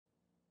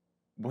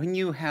When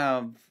you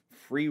have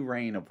free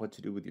reign of what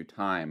to do with your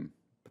time,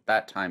 but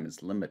that time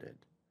is limited,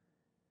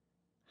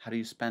 how do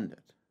you spend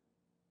it?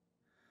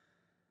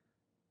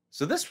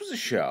 So this was a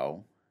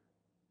show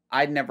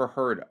I'd never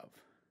heard of.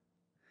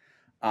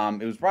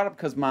 It was brought up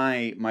because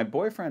my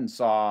boyfriend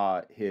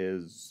saw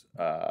his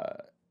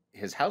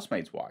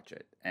housemates watch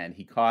it, and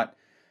he caught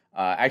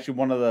actually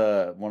one of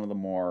the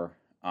more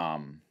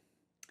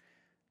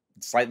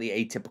slightly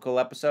atypical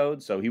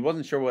episodes. So he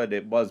wasn't sure what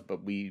it was,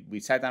 but we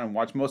sat down and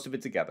watched most of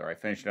it together. I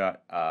finished it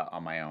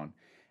on my own,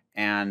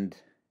 and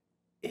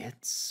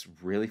it's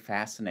really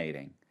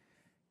fascinating.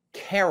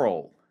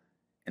 Carol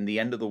and the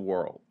End of the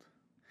World.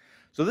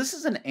 So this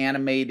is an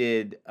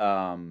animated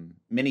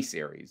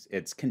miniseries.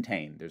 It's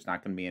contained. There's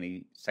not going to be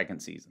any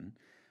second season,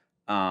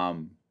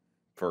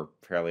 for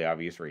fairly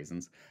obvious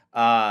reasons.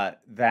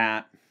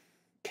 That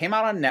came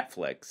out on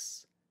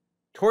Netflix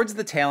towards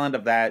the tail end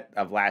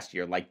of last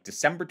year, like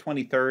December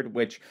 23rd.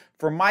 Which,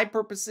 for my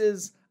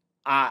purposes,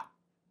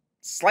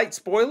 slight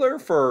spoiler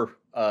for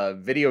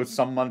videos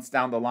some months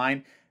down the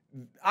line.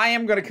 I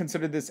am going to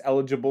consider this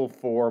eligible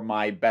for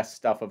my best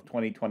stuff of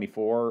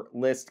 2024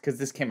 list because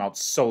this came out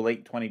so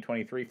late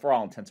 2023. For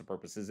all intents and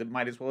purposes, it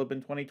might as well have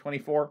been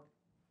 2024.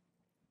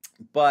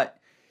 But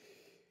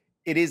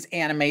it is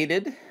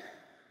animated.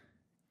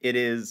 It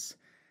is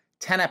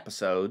 10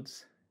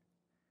 episodes.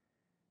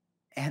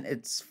 And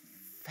it's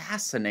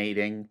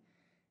fascinating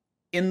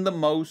in the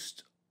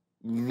most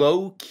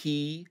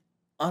low-key,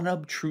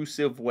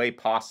 unobtrusive way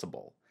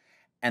possible.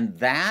 And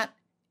that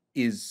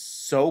is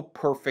so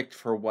perfect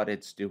for what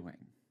it's doing.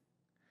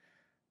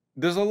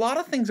 There's a lot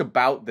of things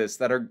about this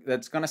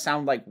that's going to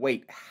sound like,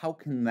 wait, how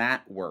can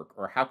that work?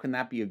 Or how can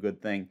that be a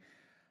good thing?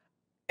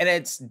 And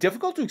it's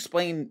difficult to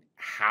explain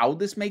how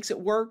this makes it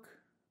work,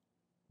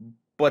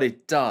 but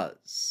it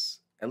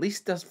does. At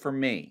least it does for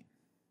me.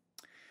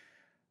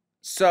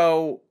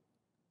 So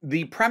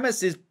the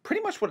premise is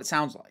pretty much what it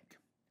sounds like.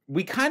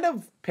 We kind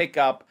of pick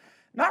up,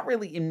 not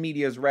really in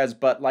medias res,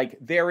 but like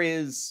there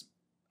is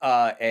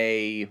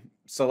a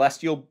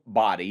celestial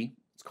body.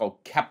 It's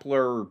called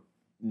Kepler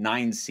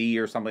 9c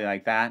or something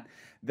like that.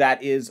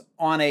 That is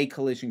on a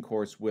collision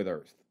course with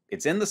Earth.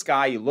 It's in the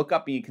sky. You look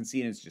up and you can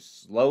see it. It's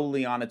just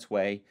slowly on its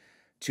way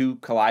to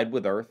collide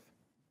with Earth.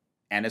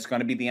 And it's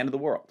going to be the end of the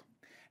world.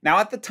 Now,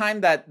 at the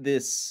time that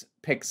this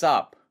picks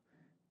up,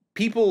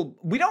 people,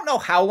 we don't know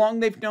how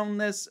long they've known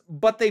this,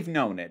 but they've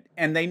known it.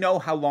 And they know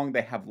how long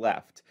they have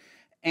left.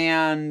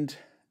 And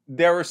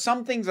there are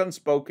some things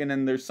unspoken,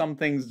 and there's some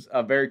things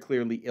very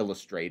clearly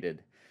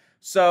illustrated.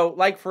 So,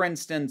 like, for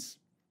instance,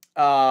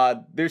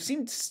 there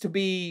seems to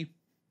be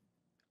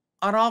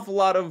an awful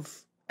lot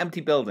of empty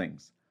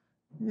buildings,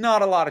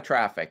 not a lot of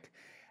traffic.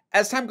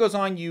 As time goes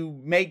on, you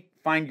may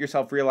find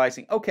yourself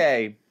realizing,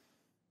 okay,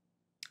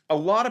 a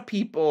lot of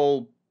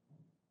people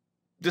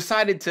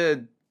decided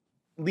to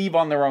leave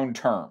on their own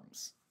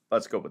terms.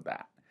 Let's go with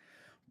that.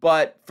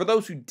 But for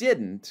those who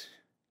didn't,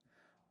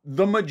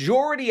 the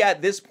majority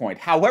at this point,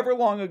 however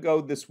long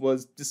ago this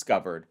was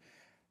discovered,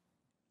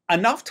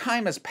 enough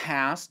time has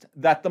passed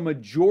that the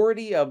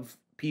majority of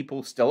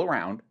people still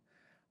around,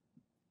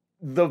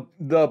 the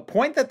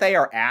point that they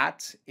are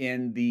at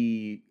in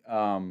the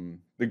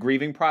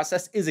grieving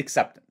process is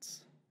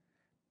acceptance.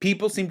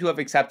 People seem to have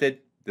accepted,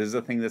 this is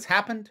a thing that's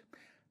happened,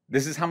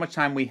 this is how much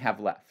time we have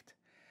left.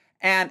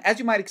 And as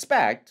you might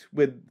expect,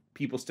 with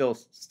people still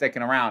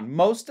sticking around,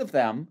 most of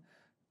them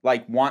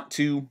want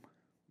to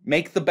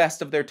make the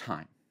best of their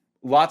time.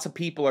 Lots of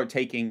people are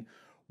taking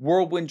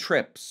whirlwind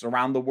trips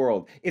around the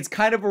world. It's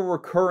kind of a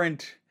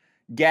recurrent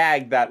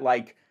gag that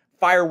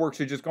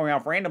fireworks are just going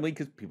off randomly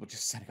because people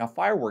just setting off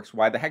fireworks.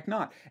 Why the heck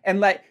not?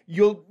 And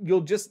you'll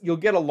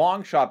get a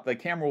long shot. The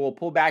camera will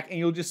pull back and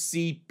you'll just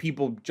see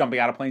people jumping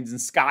out of planes and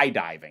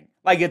skydiving.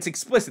 It's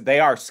explicit. They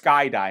are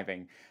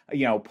skydiving,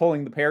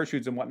 pulling the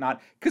parachutes and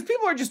whatnot, because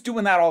people are just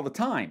doing that all the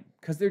time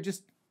because they're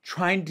just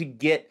trying to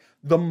get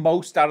the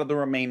most out of the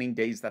remaining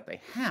days that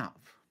they have.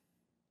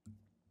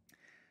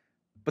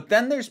 But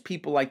then there's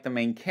people like the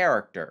main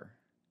character,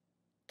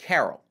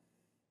 Carol.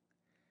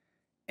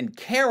 And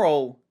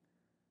Carol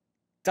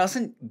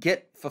doesn't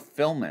get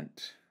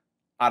fulfillment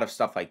out of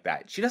stuff like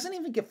that. She doesn't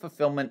even get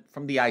fulfillment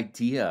from the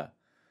idea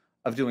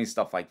of doing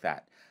stuff like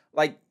that.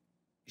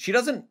 She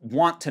doesn't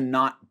want to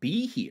not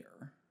be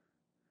here.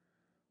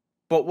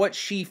 But what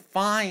she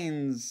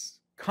finds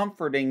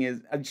comforting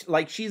is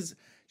she's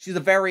a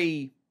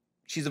very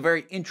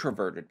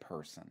introverted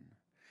person.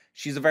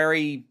 She's a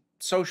very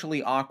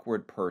socially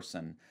awkward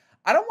person.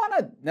 I don't want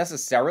to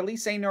necessarily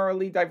say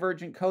neurally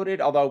divergent coded,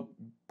 although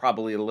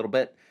probably a little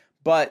bit.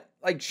 But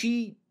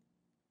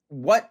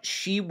what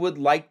she would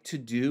like to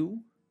do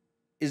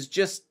is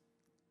just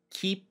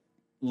keep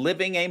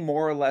living a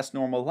more or less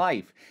normal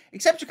life.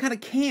 Except you kind of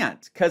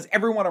can't, because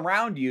everyone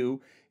around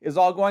you is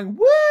all going,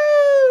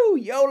 woo,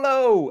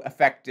 YOLO,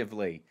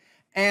 effectively.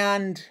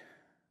 And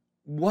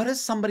what does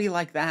somebody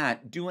like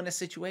that do in a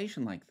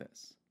situation like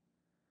this?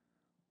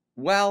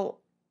 Well,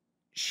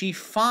 she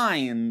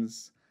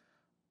finds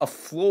a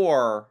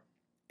floor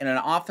in an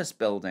office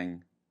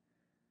building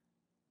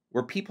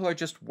where people are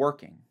just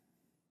working.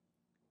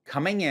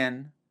 coming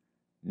in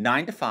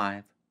 9 to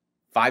 5,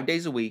 5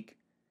 days a week,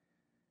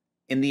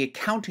 in the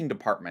accounting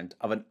department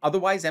of an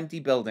otherwise empty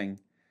building,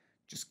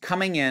 just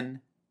coming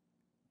in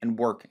and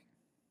working.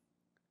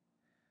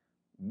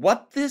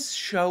 What this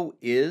show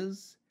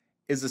is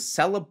a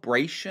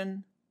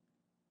celebration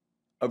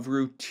of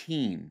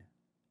routine,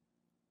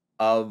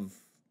 of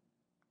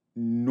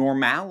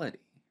normality.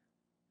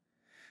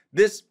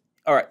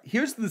 All right,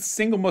 here's the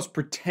single most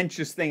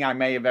pretentious thing I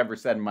may have ever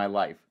said in my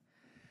life.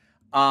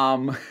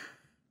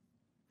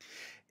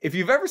 If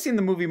you've ever seen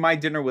the movie My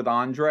Dinner with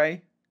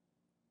Andre,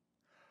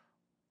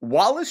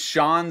 Wallace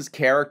Shawn's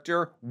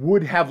character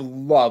would have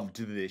loved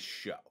this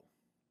show.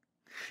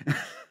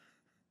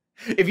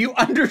 If you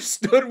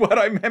understood what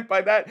I meant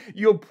by that,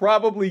 you'll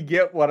probably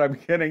get what I'm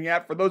getting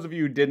at. For those of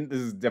you who didn't, this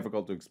is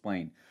difficult to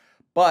explain.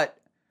 But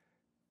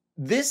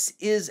this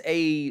is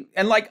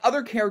and like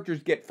other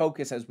characters get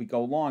focus as we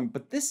go along,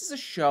 but this is a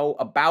show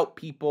about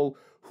people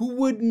who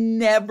would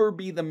never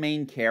be the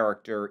main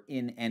character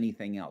in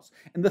anything else.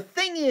 And the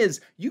thing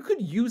is, you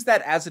could use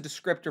that as a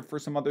descriptor for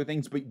some other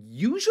things, but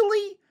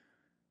usually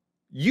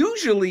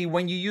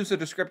when you use a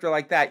descriptor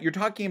like that, you're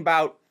talking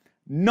about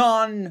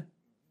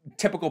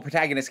non-typical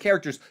protagonist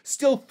characters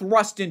still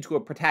thrust into a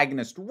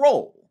protagonist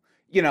role.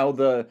 You know,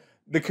 the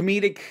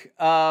comedic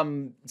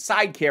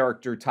side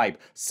character type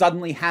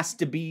suddenly has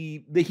to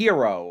be the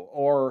hero,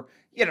 or,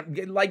 you know,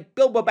 like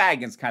Bilbo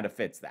Baggins kind of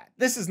fits that.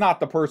 This is not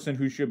the person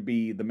who should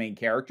be the main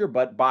character,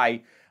 but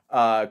by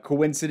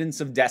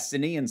coincidence of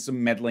destiny and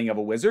some meddling of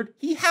a wizard,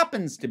 he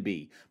happens to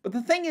be. But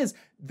the thing is,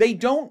 they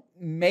don't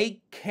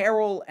make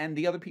Carol and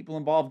the other people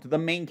involved the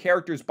main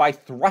characters by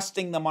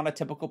thrusting them on a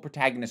typical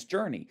protagonist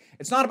journey.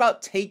 It's not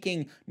about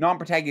taking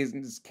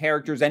non-protagonist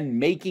characters and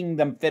making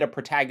them fit a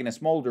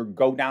protagonist mold or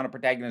go down a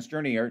protagonist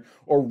journey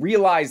or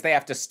realize they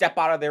have to step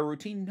out of their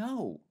routine.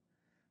 No.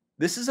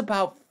 This is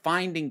about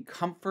finding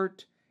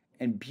comfort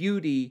and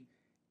beauty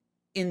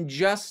in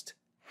just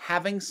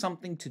having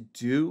something to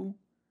do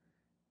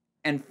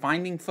and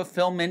finding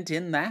fulfillment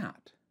in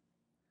that.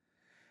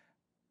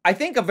 I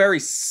think a very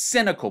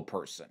cynical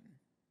person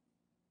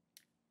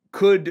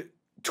could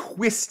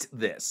twist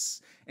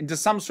this into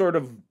some sort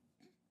of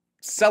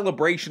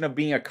celebration of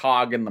being a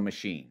cog in the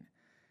machine.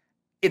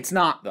 It's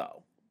not,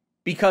 though,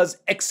 because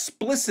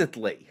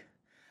explicitly,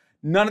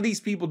 none of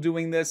these people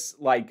doing this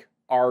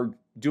are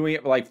doing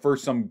it for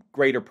some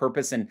greater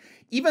purpose. And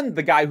even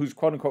the guy who's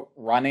quote unquote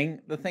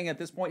running the thing at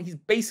this point, he's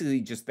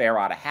basically just there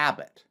out of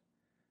habit.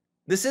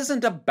 This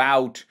isn't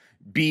about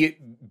be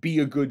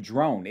a good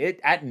drone. It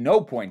at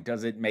no point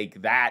does it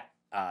make that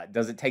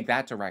does it take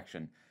that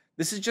direction.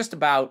 This is just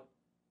about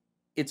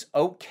it's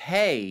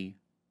okay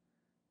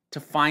to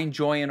find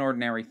joy in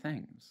ordinary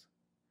things.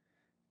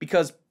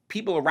 Because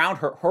people around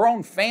her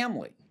own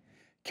family,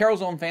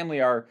 Carol's own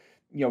family are,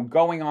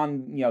 going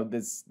on,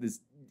 this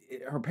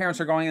her parents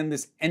are going on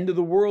this end of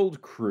the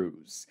world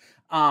cruise.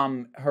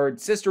 Her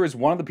sister is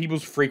one of the people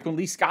who's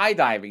frequently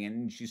skydiving,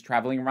 and she's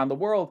traveling around the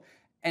world.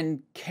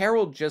 And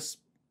Carol just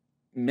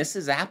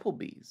misses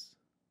Applebee's.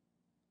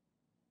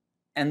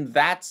 And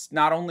that's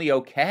not only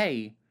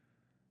okay,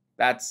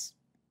 that's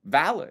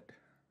valid.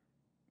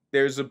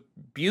 There's a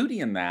beauty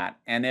in that.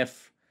 And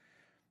if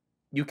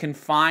you can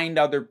find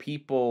other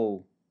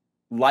people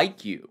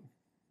like you,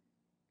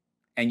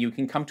 and you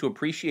can come to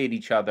appreciate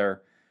each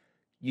other,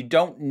 you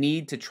don't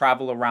need to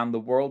travel around the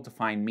world to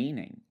find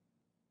meaning.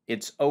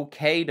 It's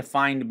okay to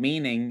find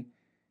meaning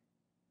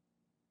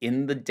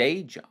in the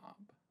day job.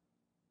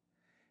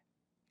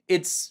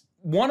 It's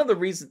one of the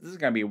reasons, this is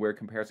going to be a weird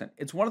comparison,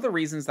 it's one of the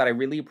reasons that I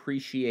really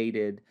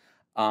appreciated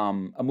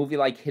a movie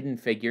like Hidden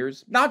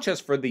Figures, not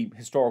just for the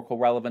historical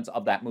relevance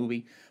of that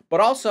movie, but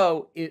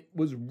also it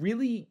was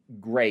really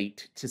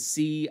great to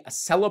see a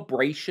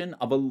celebration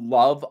of a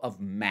love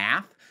of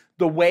math,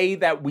 the way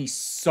that we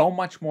so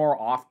much more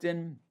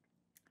often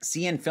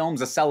see in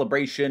films a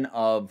celebration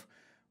of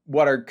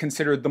what are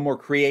considered the more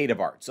creative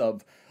arts,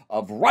 of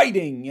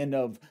writing and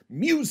of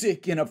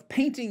music and of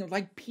painting.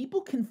 Like,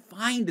 people can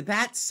find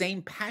that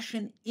same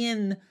passion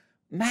in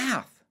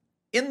math,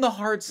 in the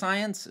hard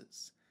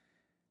sciences.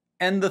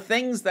 And the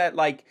things that,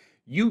 like,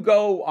 you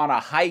go on a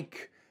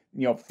hike,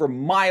 for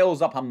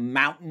miles up a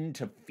mountain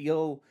to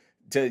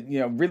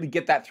really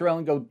get that thrill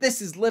and go, this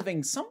is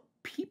living. Some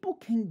people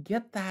can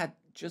get that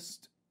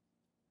just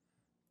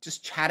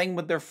chatting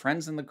with their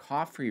friends in the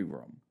coffee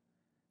room.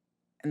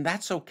 And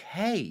that's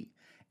okay.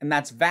 And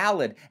that's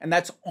valid. And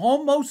that's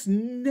almost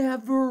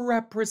never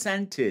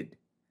represented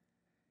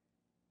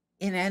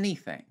in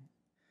anything.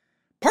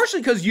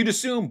 Partially because you'd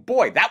assume,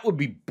 boy, that would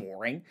be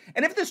boring.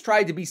 And if this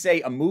tried to be,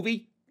 say, a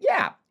movie,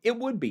 yeah, it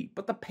would be.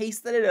 But the pace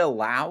that it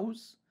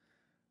allows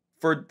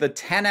for the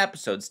 10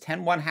 episodes,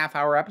 10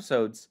 1.5-hour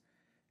episodes,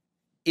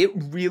 it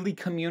really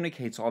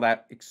communicates all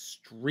that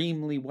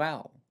extremely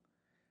well.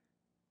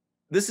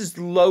 This is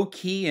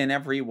low-key in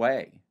every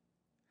way.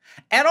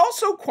 And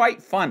also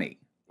quite funny.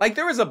 Like,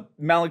 there is a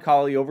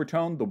melancholy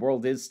overtone. The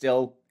world is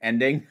still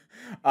ending.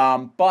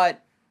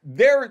 But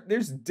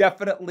there's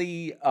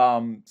definitely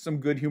some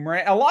good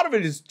humor. A lot of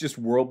it is just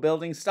world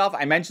building stuff.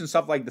 I mentioned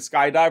stuff like the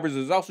skydivers.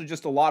 There's also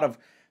just a lot of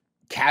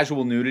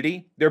casual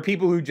nudity. There are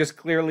people who just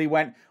clearly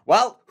went,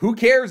 well, who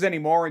cares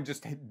anymore, and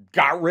just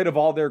got rid of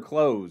all their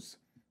clothes.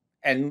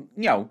 And,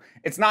 you know,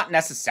 it's not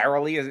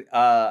necessarily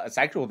a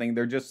sexual thing.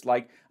 They're just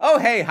like, oh,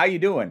 hey, how you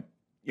doing?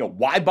 You know,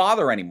 why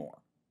bother anymore?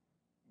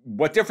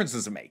 What difference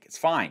does it make? It's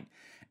fine.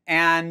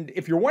 And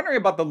if you're wondering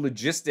about the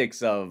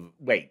logistics of,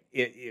 wait,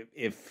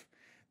 if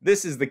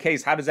this is the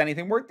case, how does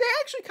anything work? They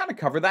actually kind of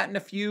cover that in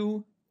a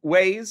few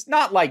ways.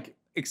 Not like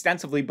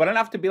extensively, but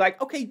enough to be like,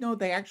 okay, no,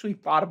 they actually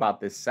thought about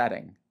this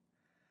setting.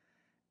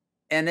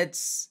 And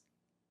it's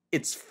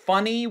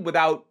funny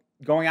without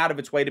going out of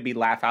its way to be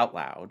laugh out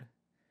loud.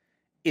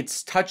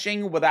 It's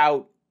touching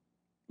without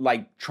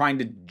like trying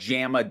to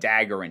jam a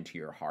dagger into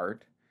your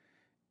heart.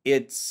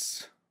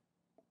 It's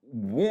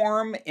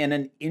warm in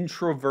an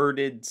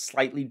introverted,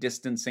 slightly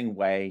distancing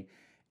way.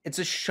 It's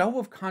a show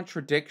of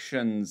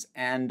contradictions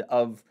and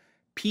of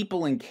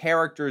people and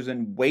characters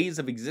and ways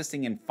of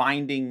existing and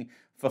finding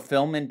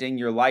fulfillment in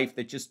your life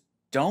that just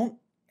don't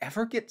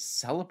ever get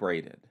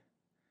celebrated.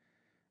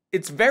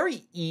 It's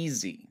very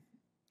easy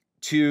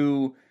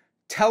to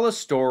tell a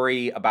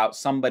story about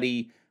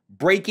somebody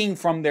breaking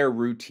from their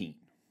routine.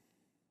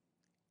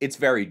 It's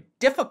very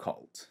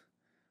difficult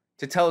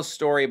to tell a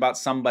story about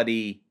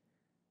somebody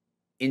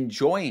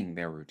enjoying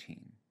their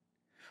routine.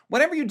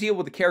 Whenever you deal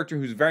with a character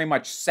who's very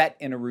much set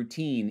in a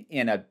routine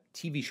in a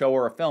TV show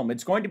or a film,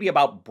 it's going to be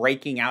about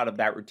breaking out of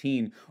that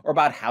routine or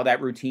about how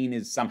that routine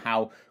is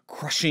somehow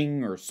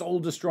crushing or soul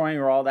destroying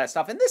or all that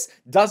stuff. And this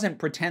doesn't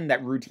pretend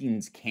that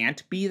routines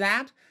can't be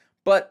that,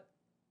 but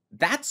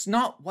that's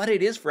not what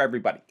it is for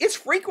everybody. It's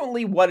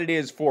frequently what it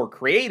is for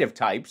creative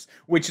types,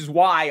 which is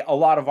why a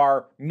lot of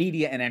our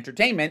media and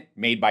entertainment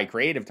made by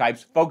creative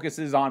types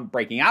focuses on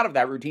breaking out of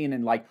that routine,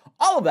 and like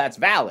all of that's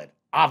valid,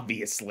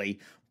 obviously,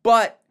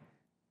 but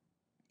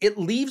it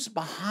leaves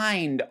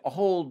behind a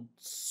whole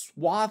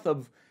swath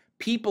of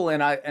people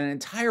and an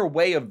entire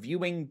way of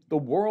viewing the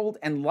world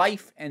and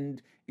life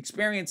and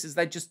experiences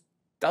that just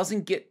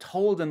doesn't get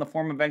told in the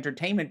form of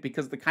entertainment,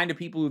 because the kind of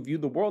people who view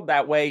the world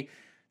that way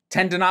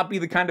tend to not be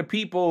the kind of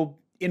people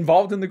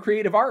involved in the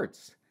creative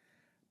arts.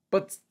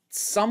 But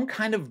some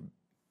kind of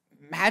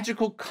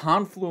magical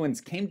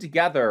confluence came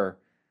together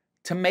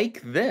to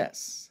make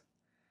this.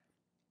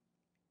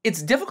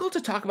 It's difficult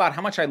to talk about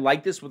how much I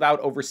like this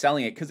without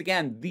overselling it, because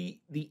again, the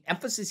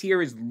emphasis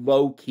here is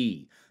low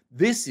key.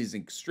 This is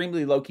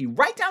extremely low key,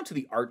 right down to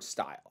the art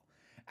style.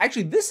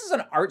 Actually, this is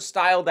an art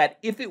style that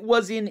if it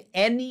was in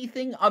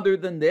anything other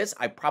than this,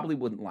 I probably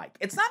wouldn't like.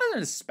 It's not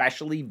an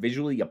especially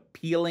visually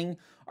appealing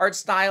art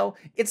style.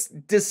 It's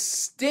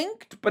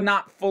distinct, but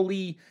not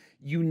fully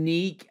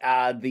unique.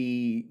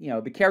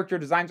 The character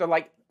designs are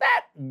like,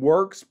 that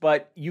works,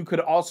 but you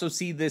could also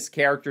see this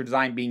character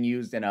design being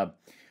used in a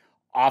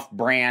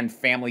off-brand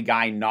Family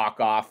Guy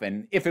knockoff.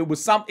 And if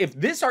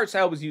this art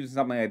style was used in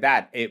something like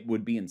that, it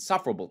would be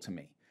insufferable to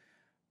me.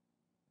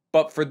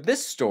 But for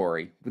this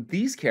story, with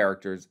these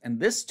characters and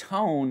this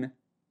tone,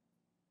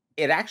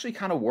 it actually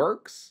kind of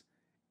works.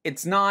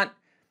 It's not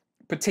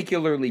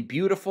particularly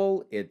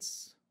beautiful.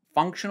 It's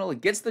functional.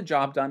 It gets the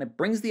job done. It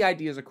brings the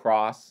ideas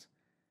across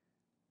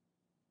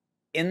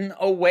in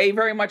a way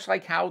very much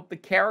like how the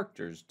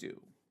characters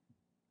do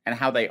and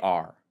how they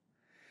are.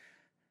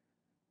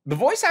 The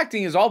voice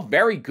acting is all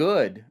very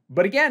good,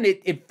 but again,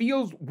 it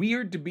feels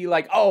weird to be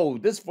like, oh,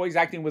 this voice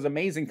acting was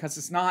amazing, because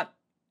it's not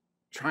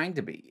trying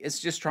to be. It's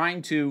just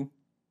trying to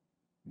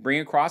bring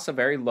across a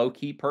very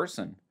low-key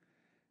person.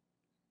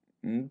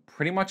 And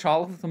pretty much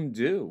all of them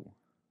do.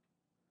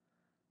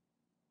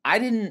 I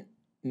didn't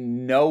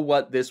know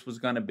what this was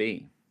going to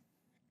be.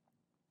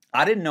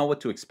 I didn't know what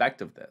to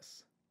expect of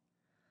this.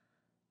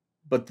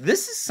 But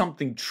this is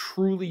something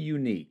truly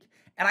unique.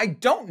 And I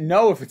don't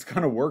know if it's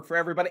going to work for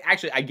everybody.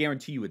 Actually, I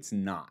guarantee you it's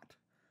not.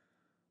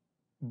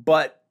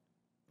 But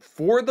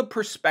for the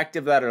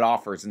perspective that it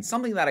offers, and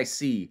something that I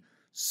see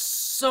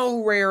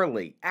so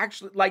rarely,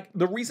 actually, like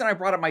the reason I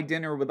brought up My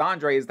Dinner with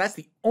Andre is that's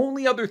the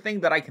only other thing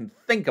that I can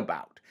think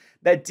about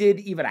that did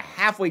even a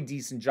halfway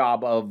decent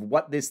job of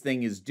what this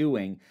thing is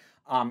doing.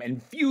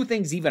 And few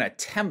things even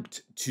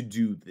attempt to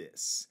do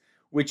this,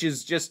 which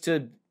is just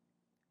to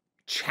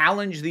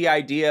challenge the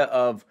idea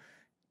of,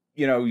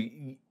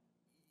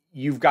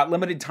 you've got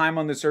limited time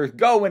on this earth.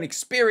 Go and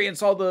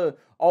experience all the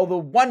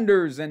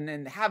wonders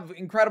and have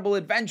incredible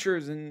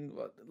adventures. And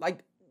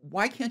like,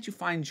 why can't you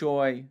find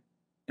joy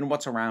in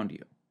what's around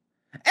you?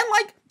 And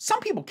like, some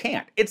people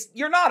can't.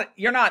 You're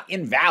not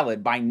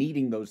invalid by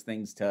needing those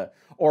things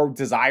or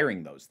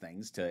desiring those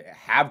things to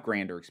have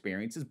grander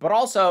experiences, but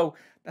also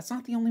that's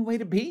not the only way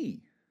to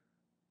be.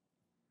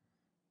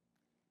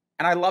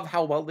 And I love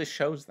how well this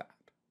shows that.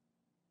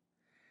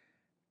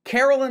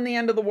 Carol and the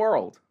End of the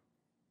World.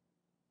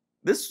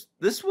 This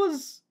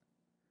was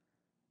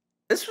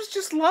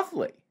just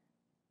lovely.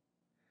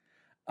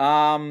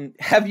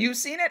 Have you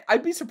seen it?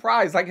 I'd be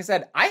surprised. Like I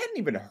said, I hadn't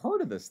even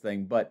heard of this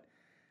thing, but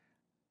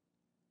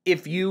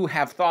If you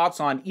have thoughts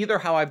on either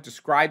how I've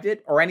described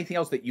it or anything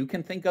else that you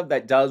can think of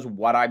that does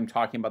what I'm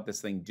talking about this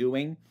thing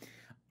doing,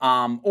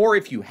 or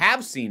if you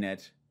have seen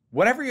it,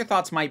 whatever your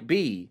thoughts might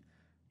be,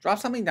 drop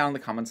something down in the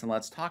comments and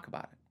let's talk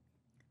about it.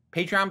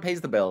 Patreon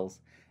pays the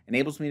bills,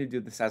 enables me to do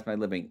this as my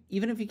living,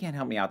 even if you can't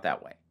help me out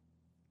that way.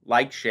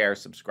 Like, share,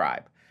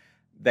 subscribe.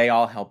 They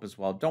all help as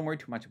well. Don't worry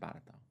too much about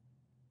it, though.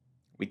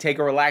 We take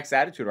a relaxed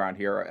attitude around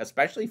here,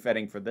 especially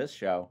fitting for this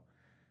show.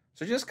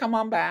 So just come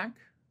on back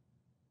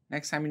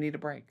next time you need a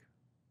break.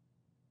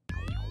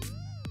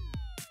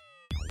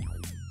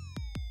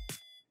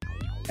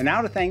 And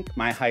now to thank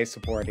my highest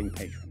supporting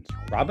patrons: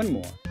 Robin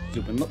Moore,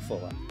 Zubin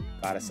Mutfula,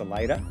 Goddess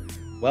Elida,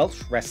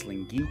 Welsh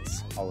Wrestling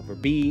Geeks, Oliver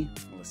B.,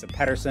 Melissa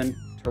Pedersen,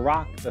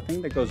 Tarak, The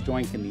Thing That Goes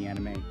Doink in the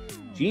Anime,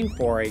 Gene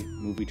Foray,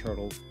 Movie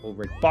Turtle,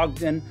 Ulrich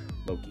Bogdan,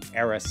 Loki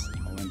Eris,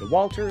 Melinda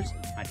Walters,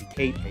 Auntie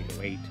Kate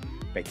 808,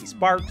 Becky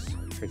Sparks,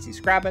 Trixie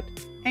Scrabbit,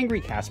 Angry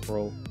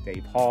Casperel,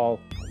 Dave Hall,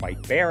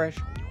 White Bearish,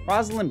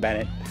 Rosalind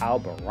Bennett, Pal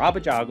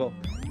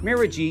Barabajagal,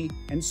 Mira G,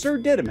 and Sir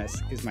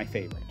Didymus is my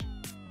favorite.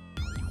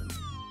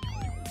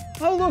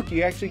 Oh look,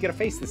 you actually get a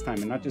face this time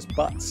and not just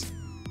butts.